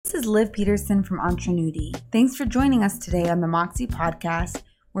This is Liv Peterson from Entrenuity. Thanks for joining us today on the Moxie Podcast,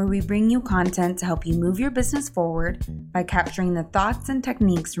 where we bring you content to help you move your business forward by capturing the thoughts and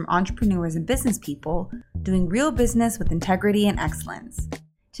techniques from entrepreneurs and business people doing real business with integrity and excellence.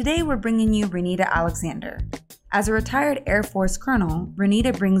 Today, we're bringing you Renita Alexander. As a retired Air Force colonel,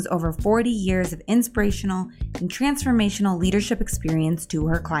 Renita brings over 40 years of inspirational and transformational leadership experience to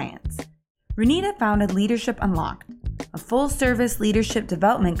her clients. Renita founded Leadership Unlocked, a full-service leadership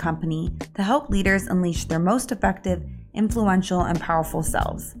development company to help leaders unleash their most effective, influential, and powerful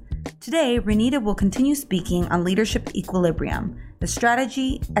selves. Today, Renita will continue speaking on leadership equilibrium, the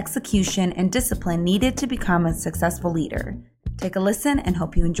strategy, execution, and discipline needed to become a successful leader. Take a listen and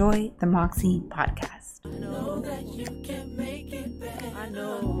hope you enjoy the Moxie Podcast. I know that you can make it better. I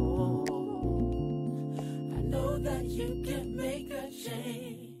know that you can make a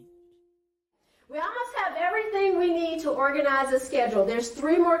change. We almost have everything we need to organize a schedule. There's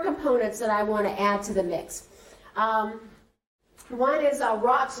 3 more components that I want to add to the mix. One is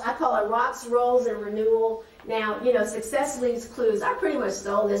rocks. I call it rocks, rolls, and renewal. Now, success leaves clues. I pretty much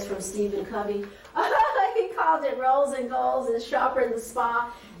stole this from Stephen Covey. He called it rolls and goals and sharpen the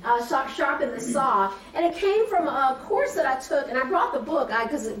saw. And it came from a course that I took, and I brought the book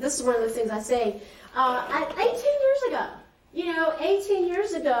because this is one of those things I say. 18 years ago. 18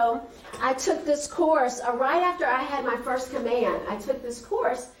 years ago, I took this course right after I had my first command. I took this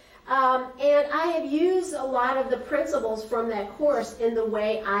course, and I have used a lot of the principles from that course in the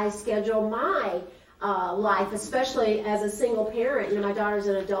way I schedule my life, especially as a single parent. My daughter's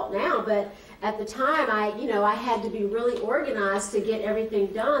an adult now, but at the time, I had to be really organized to get everything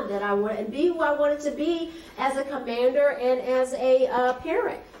done that I wanted and be who I wanted to be as a commander and as a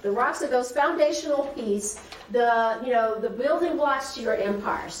parent. The rocks are those foundational pieces, the building blocks to your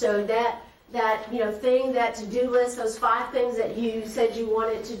empire. So that thing, that to-do list, those 5 things that you said you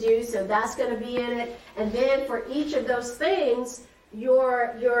wanted to do, so that's going to be in it. And then for each of those things,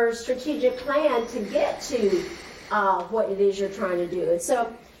 your strategic plan to get to what it is you're trying to do. And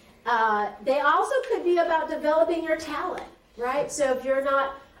so they also could be about developing your talent, right? So if you're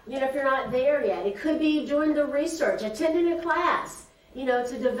not there yet, it could be doing the research, attending a class,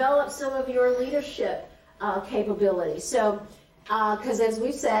 to develop some of your leadership capabilities. So, because as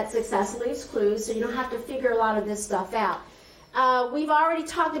we've said, success leaves clues, so you don't have to figure a lot of this stuff out. We've already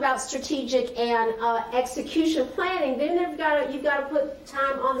talked about strategic and execution planning. Then you've got to put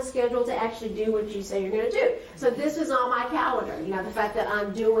time on the schedule to actually do what you say you're going to do. So this is on my calendar. The fact that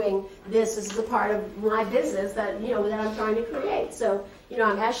I'm doing this is a part of my business that that I'm trying to create. So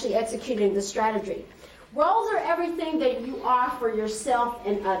I'm actually executing the strategy. Roles are everything that you are for yourself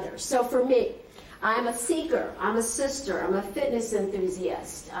and others. So for me, I'm a seeker, I'm a sister, I'm a fitness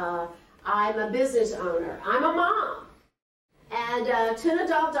enthusiast, I'm a business owner, I'm a mom. And to an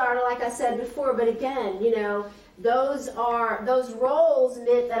adult daughter, like I said before, but again, those roles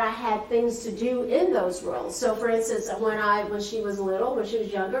meant that I had things to do in those roles. So for instance, when she was little, when she was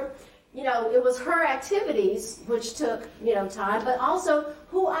younger, it was her activities which took, time, but also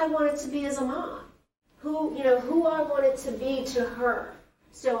who I wanted to be as a mom. Who I wanted to be to her.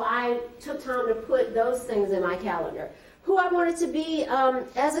 So I took time to put those things in my calendar. Who I wanted to be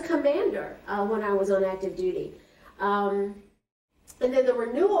as a commander when I was on active duty. And then the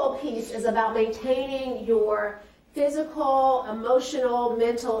renewal piece is about maintaining your physical, emotional,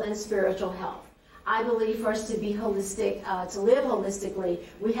 mental, and spiritual health. I believe for us to be holistic, to live holistically,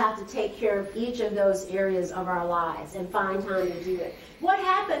 we have to take care of each of those areas of our lives and find time to do it. What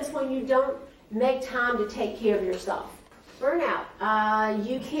happens when you don't make time to take care of yourself? Burnout.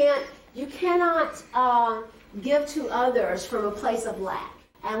 You cannot give to others from a place of lack.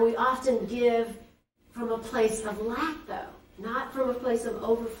 And we often give from a place of lack, though, not from a place of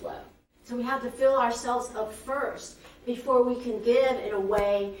overflow. So we have to fill ourselves up first before we can give in a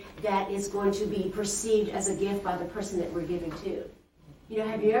way that is going to be perceived as a gift by the person that we're giving to.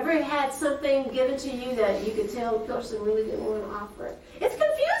 Have you ever had something given to you that you could tell the person really didn't want to offer it? It's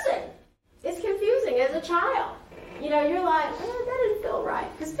confusing. It's confusing as a child. You're like, that didn't feel right.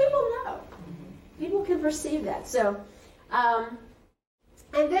 Because people know. People can perceive that. So,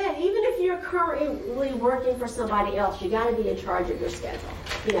 and then even if you're currently working for somebody else, you got to be in charge of your schedule.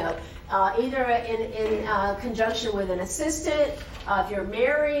 Either in conjunction with an assistant, if you're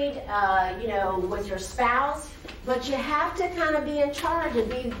married, with your spouse. But you have to kind of be in charge and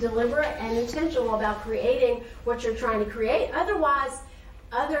be deliberate and intentional about creating what you're trying to create. Otherwise,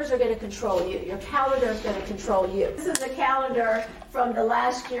 others are going to control you. Your calendar is going to control you. This is a calendar from the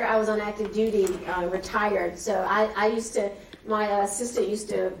last year I was on active duty, retired. So I used to my assistant used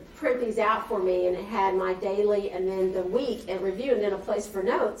to print these out for me, and it had my daily and then the week and review and then a place for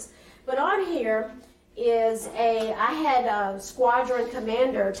notes. But on here is I had a squadron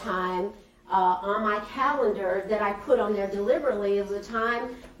commander time on my calendar that I put on there deliberately. It was a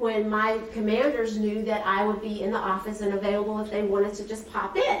time when my commanders knew that I would be in the office and available if they wanted to just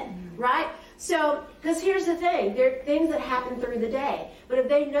pop in, right? So, because here's the thing, there are things that happen through the day, but if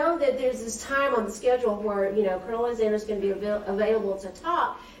they know that there's this time on the schedule where, Colonel Alexander's going to be available to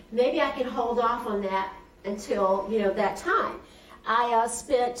talk, maybe I can hold off on that until, that time.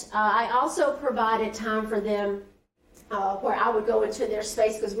 I also provided time for them where I would go into their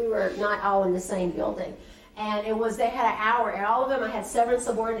space because we were not all in the same building. And they had an hour, and all of them, I had 7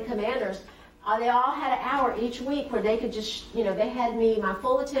 subordinate commanders. They all had an hour each week where they could just, they had my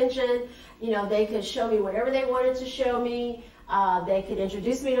full attention. They could show me whatever they wanted to show me. They could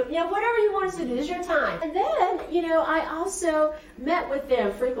introduce me to, whatever you wanted to do. This is your time. And then, I also met with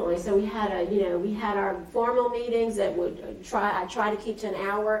them frequently. So we had our formal meetings that I try to keep to an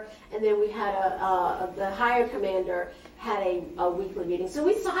hour. And then we had the higher commander had a weekly meeting. So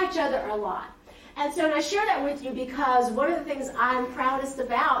we saw each other a lot. And so, and I share that with you because one of the things I'm proudest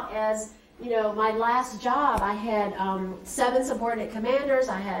about is, my last job, I had 7 subordinate commanders.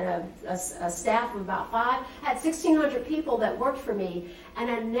 I had a staff of about 5. I had 1,600 people that worked for me, and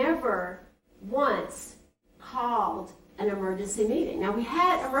I never once called an emergency meeting. Now, we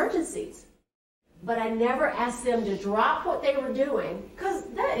had emergencies, but I never asked them to drop what they were doing, because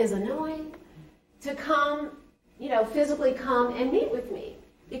that is annoying, to come, physically come and meet with me,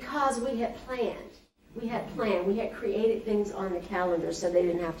 because we had planned. We had created things on the calendar so they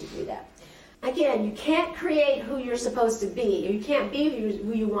didn't have to do that. Again, you can't create who you're supposed to be. You can't be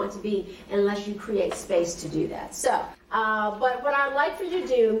who you want to be unless you create space to do that. So, but what I'd like for you to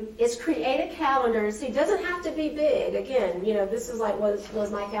do is create a calendar. See, it doesn't have to be big. Again, this is like what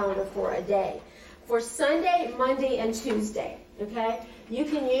was my calendar for a day. For Sunday, Monday, and Tuesday, okay? You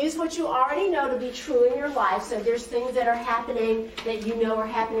can use what you already know to be true in your life. So there's things that are happening that are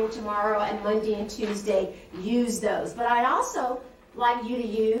happening tomorrow and Monday and Tuesday. Use those. But I'd also like you to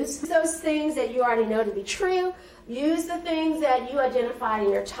use those things that you already know to be true. Use the things that you identified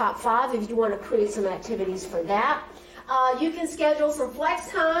in your top 5 if you want to create some activities for that. You can schedule some flex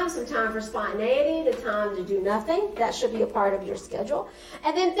time, some time for spontaneity, the time to do nothing. That should be a part of your schedule.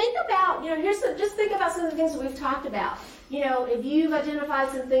 And then think about, just think about some of the things we've talked about. If you've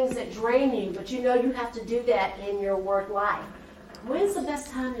identified some things that drain you, but you have to do that in your work life, when's the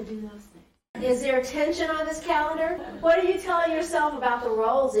best time to do those things? Is there tension on this calendar? What are you telling yourself about the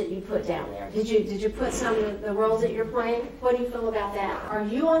roles that you put down there? Did you put some of the roles that you're playing? What do you feel about that? Are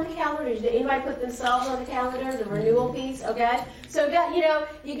you on the calendar? Did anybody put themselves on the calendar? The renewal piece, okay? So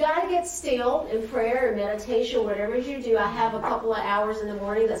you got to get still in prayer and meditation, whatever you do. I have a couple of hours in the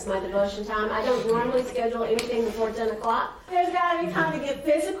morning. That's my devotion time. I don't normally schedule anything before 10 o'clock. There's got to be time to get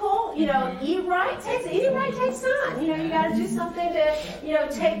physical. Eat right takes time. You got to do something to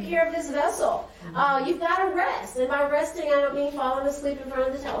take care of this vessel. You've got to rest. And by resting, I don't mean falling asleep in front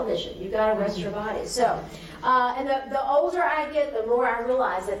of the television. You've got to rest your body. So, and the older I get, the more I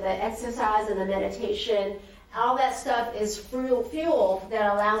realize that the exercise and the meditation, all that stuff is fuel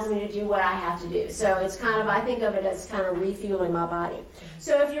that allows me to do what I have to do. So it's I think of it as kind of refueling my body.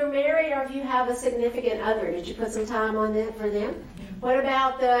 So if you're married or if you have a significant other, did you put some time on that for them? What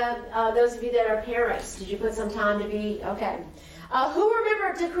about those of you that are parents? Did you put some time to be, okay. Who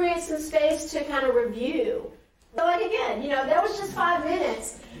remembered to create some space to kind of review? So again, that was just 5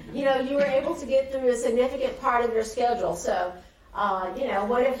 minutes. You were able to get through a significant part of your schedule. So,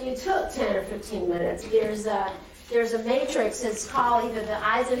 what if you took 10 or 15 minutes? There's a matrix. It's called either the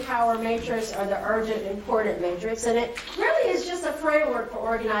Eisenhower matrix or the urgent important matrix. And it really is just a framework for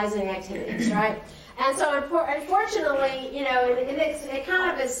organizing activities, right? And so unfortunately, it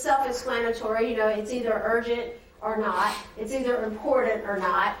kind of is self-explanatory. It's either urgent or not. It's either important or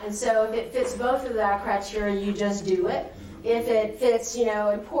not. And so if it fits both of that criteria, you just do it. If it fits,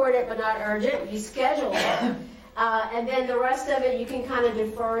 important but not urgent, you schedule it. And then the rest of it, you can kind of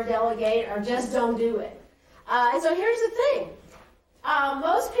defer, delegate, or just don't do it. And so here's the thing.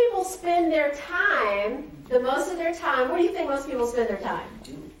 Most people spend their time, most of their time, what do you think most people spend their time?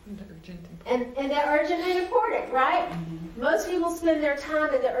 And the urgent and important, right? Mm-hmm. Most people spend their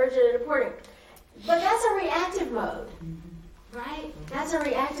time in the urgent and important. But that's a reactive mode, right? That's a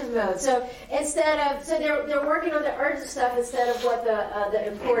reactive mode. So they're working on the urgent stuff instead of what the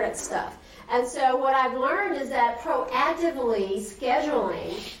important stuff. And so what I've learned is that proactively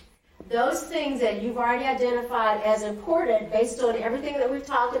scheduling those things that you've already identified as important based on everything that we've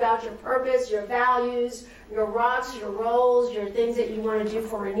talked about, your purpose, your values, your rocks, your roles, your things that you want to do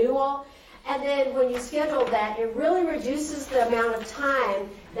for renewal. And then when you schedule that, it really reduces the amount of time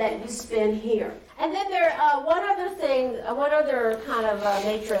that you spend here. And then one other kind of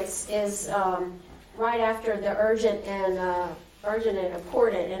matrix is right after the urgent and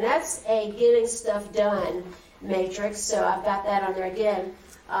important, and that's a getting stuff done matrix. So I've got that on there again,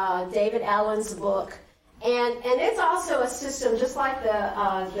 David Allen's book, and it's also a system just like the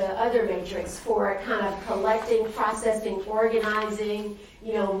other matrix for kind of collecting, processing, organizing,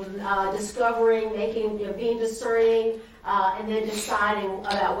 discovering, making, being discerning, and then deciding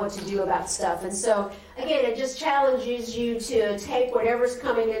about what to do about stuff. And so, again, it just challenges you to take whatever's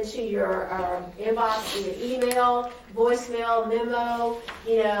coming into your inbox, your email, voicemail, memo,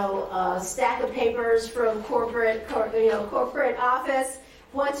 stack of papers from corporate office,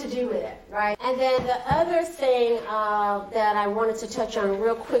 what to do with it, right? And then the other thing that I wanted to touch on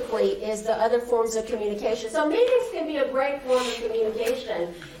real quickly is the other forms of communication. So meetings can be a great form of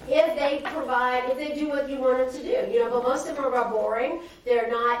communication if they do what you want them to do, but most of them are boring. They're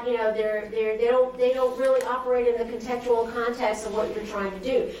not, they don't really operate in the contextual context of what you're trying to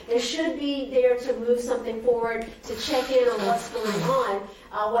do. They should be there to move something forward, to check in on what's going on.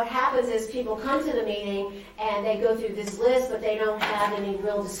 What happens is people come to the meeting and they go through this list, but they don't have any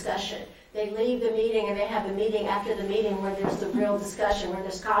real discussion. They leave the meeting and they have a meeting after the meeting where there's the real discussion, where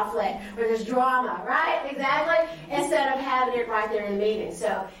there's conflict, where there's drama, right? Exactly. Instead of having it right there in the meeting.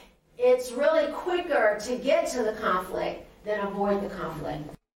 So it's really quicker to get to the conflict than avoid the conflict.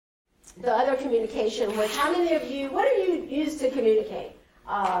 The other communication, which how many of you, what do you use to communicate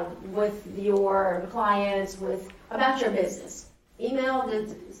with your clients, about your business? Email,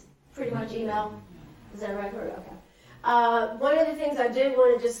 pretty much email. Is that right? Okay. One of the things I did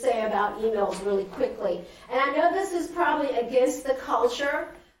want to just say about emails really quickly, and I know this is probably against the culture,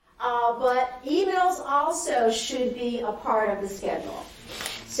 but emails also should be a part of the schedule.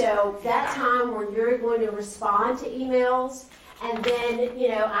 So that time when you're going to respond to emails, and then,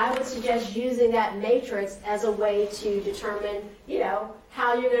 I would suggest using that matrix as a way to determine,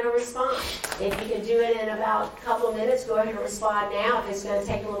 how you're going to respond. If you can do it in about a couple of minutes, go ahead and respond now. If it's going to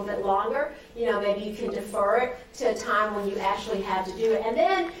take a little bit longer, maybe you can defer it to a time when you actually have to do it. And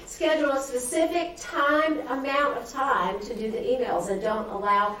then schedule a specific amount of time to do the emails, and don't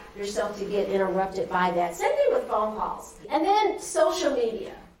allow yourself to get interrupted by that. Same thing with phone calls. And then social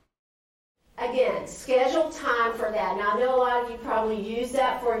media. Again, schedule time for that. Now, I know a lot of you probably use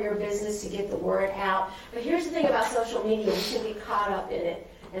that for your business to get the word out. But here's the thing about social media. We can get caught up in it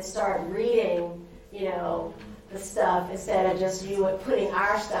and start reading, the stuff instead of just putting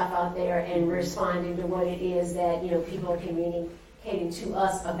our stuff out there and responding to what it is that, people are communicating to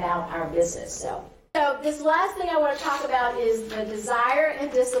us about our business. So this last thing I want to talk about is the desire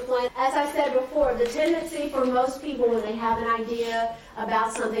and discipline. As I said before, the tendency for most people when they have an idea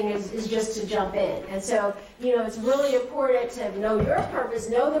about something is just to jump in. And so, it's really important to know your purpose,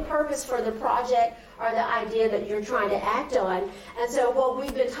 know the purpose for the project or the idea that you're trying to act on. And so what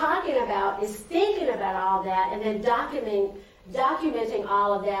we've been talking about is thinking about all that and then documenting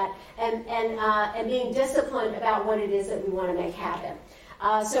all of that and being disciplined about what it is that we want to make happen.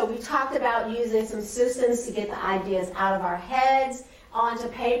 So we talked about using some systems to get the ideas out of our heads onto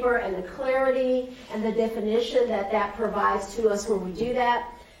paper, and the clarity and the definition that provides to us when we do that.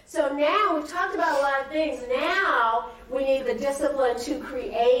 So now we've talked about a lot of things. Now we need the discipline to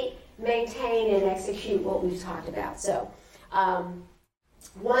create, maintain, and execute what we've talked about. So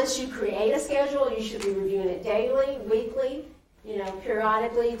once you create a schedule, you should be reviewing it daily, weekly,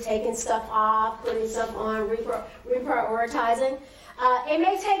 periodically, taking stuff off, putting stuff on, reprioritizing. It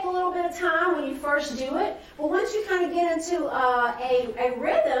may take a little bit of time when you first do it, but once you kind of get into a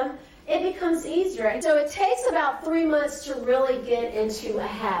rhythm, it becomes easier. So it takes about 3 months to really get into a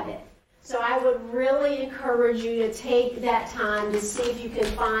habit. So I would really encourage you to take that time to see if you can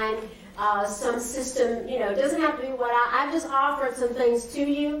find some system. It doesn't have to be what I've just offered some things to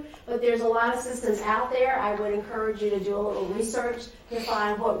you, but there's a lot of systems out there. I would encourage you to do a little research to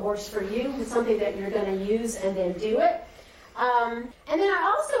find what works for you, something that you're going to use, and then do it. And then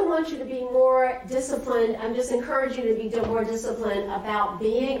I also want you to be more disciplined. I'm just encouraging you to be more disciplined about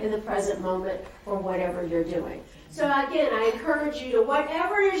being in the present moment for whatever you're doing. So again, I encourage you to,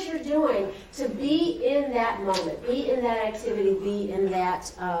 whatever it is you're doing, to be in that moment, be in that activity, be in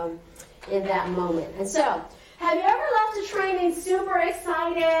that moment. And so, have you ever left a training super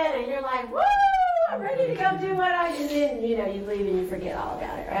excited and you're like, woo, I'm ready to go do what I did, and then, you leave and you forget all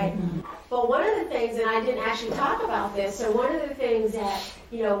about it, right? Mm-hmm. But one of the things, and I didn't actually talk about this, so one of the things that,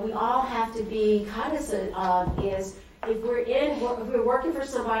 we all have to be cognizant of is if we're working for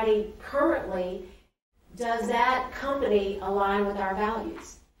somebody currently, does that company align with our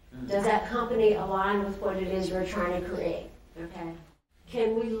values? Does that company align with what it is we're trying to create? Okay.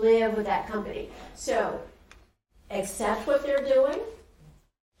 Can we live with that company? So, accept what they're doing.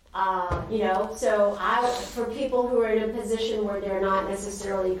 For people who are in a position where they're not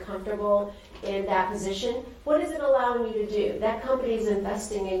necessarily comfortable in that position, what is it allowing you to do? That company is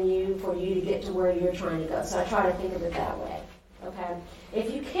investing in you for you to get to where you're trying to go. So I try to think of it that way. Okay.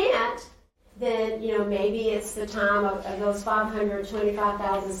 If you can't, then maybe it's the time of those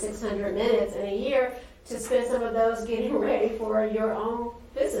 525,600 minutes in a year to spend some of those getting ready for your own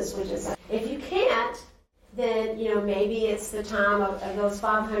business, which is if you can't, then maybe it's the time of those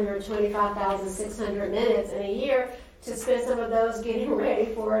 525,600 minutes in a year to spend some of those getting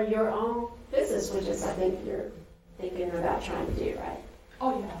ready for your own business, which is I think you're thinking about trying to do, right?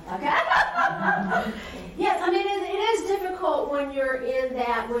 Oh yeah. Okay. Yes, I mean it is difficult when you're in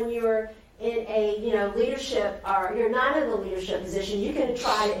a leadership, or you're not in the leadership position. You can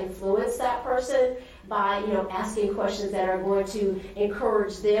try to influence that person by asking questions that are going to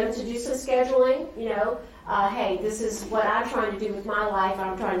encourage them to do some scheduling. Hey, this is what I'm trying to do with my life.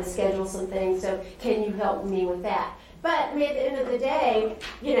 I'm trying to schedule some things, so can you help me with that? But at the end of the day,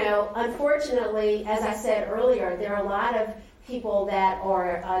 unfortunately, as I said earlier, there are a lot of people that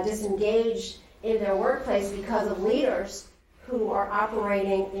are disengaged in their workplace because of leaders who are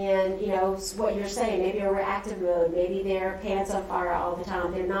operating in, what you're saying, maybe a reactive mode, maybe their pants on fire all the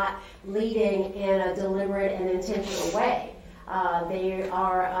time. They're not leading in a deliberate and intentional way.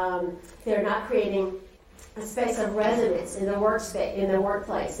 They're not creating a space of resonance in the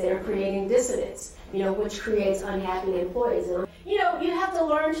workplace. They're creating dissonance, which creates unhappy employees. And, you have to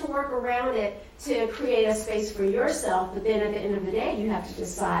learn to work around it to create a space for yourself, but then at the end of the day, you have to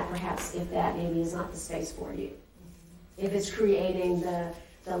decide perhaps if that maybe is not the space for you. If it's creating the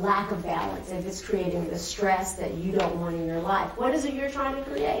lack of balance, if it's creating the stress that you don't want in your life. What is it you're trying to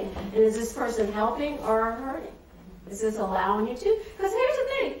create? And is this person helping or hurting? Is this allowing you to? Because here's the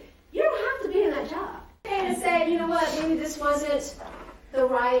thing, you don't have to be in that job. And say, maybe this wasn't the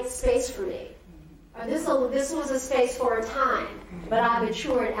right space for me. Or this was a space for a time, but I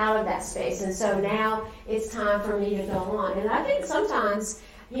matured out of that space. And so now it's time for me to go on. And I think sometimes,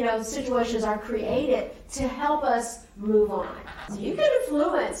 situations are created to help us move on. So you can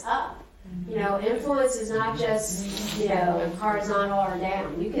influence up. Influence is not just, horizontal or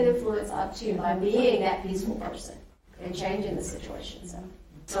down. You can influence up too by being that peaceful person and changing the situation. So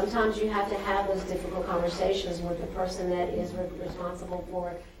sometimes you have to have those difficult conversations with the person that is responsible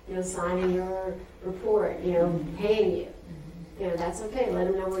for, signing your report, paying you. That's okay. Let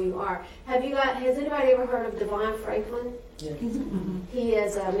them know where you are. Has anybody ever heard of Devon Franklin? Yes. He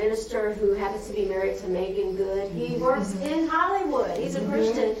is a minister who happens to be married to Megan Good. He works in Hollywood. He's a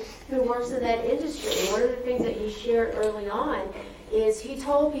Christian who works in that industry. One of the things that he shared early on is he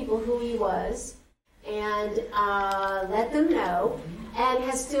told people who he was and let them know, and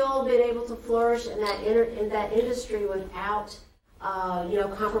has still been able to flourish in that industry without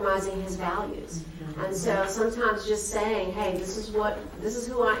compromising his values. And so sometimes just saying, hey, this is who I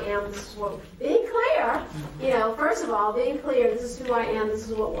am, being clear, first of all, being clear, this is who I am, this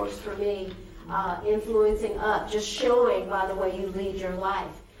is what works for me, influencing up, just showing by the way you lead your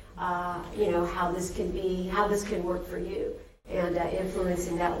life, how this can work for you, and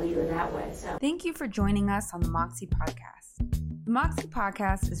influencing that leader that way. So thank you for joining us on the Moxie Podcast. The Moxie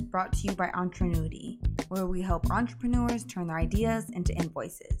Podcast is brought to you by Entrenuity, where we help entrepreneurs turn their ideas into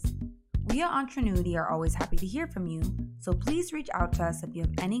invoices. We at Entrenuity are always happy to hear from you, so please reach out to us if you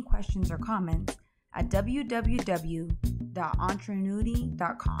have any questions or comments at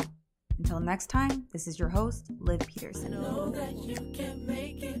www.entrenuity.com. Until next time, this is your host, Liv Peterson. I know that you can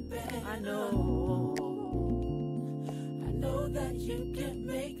make it better. I know that you can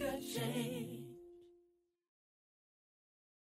make a change.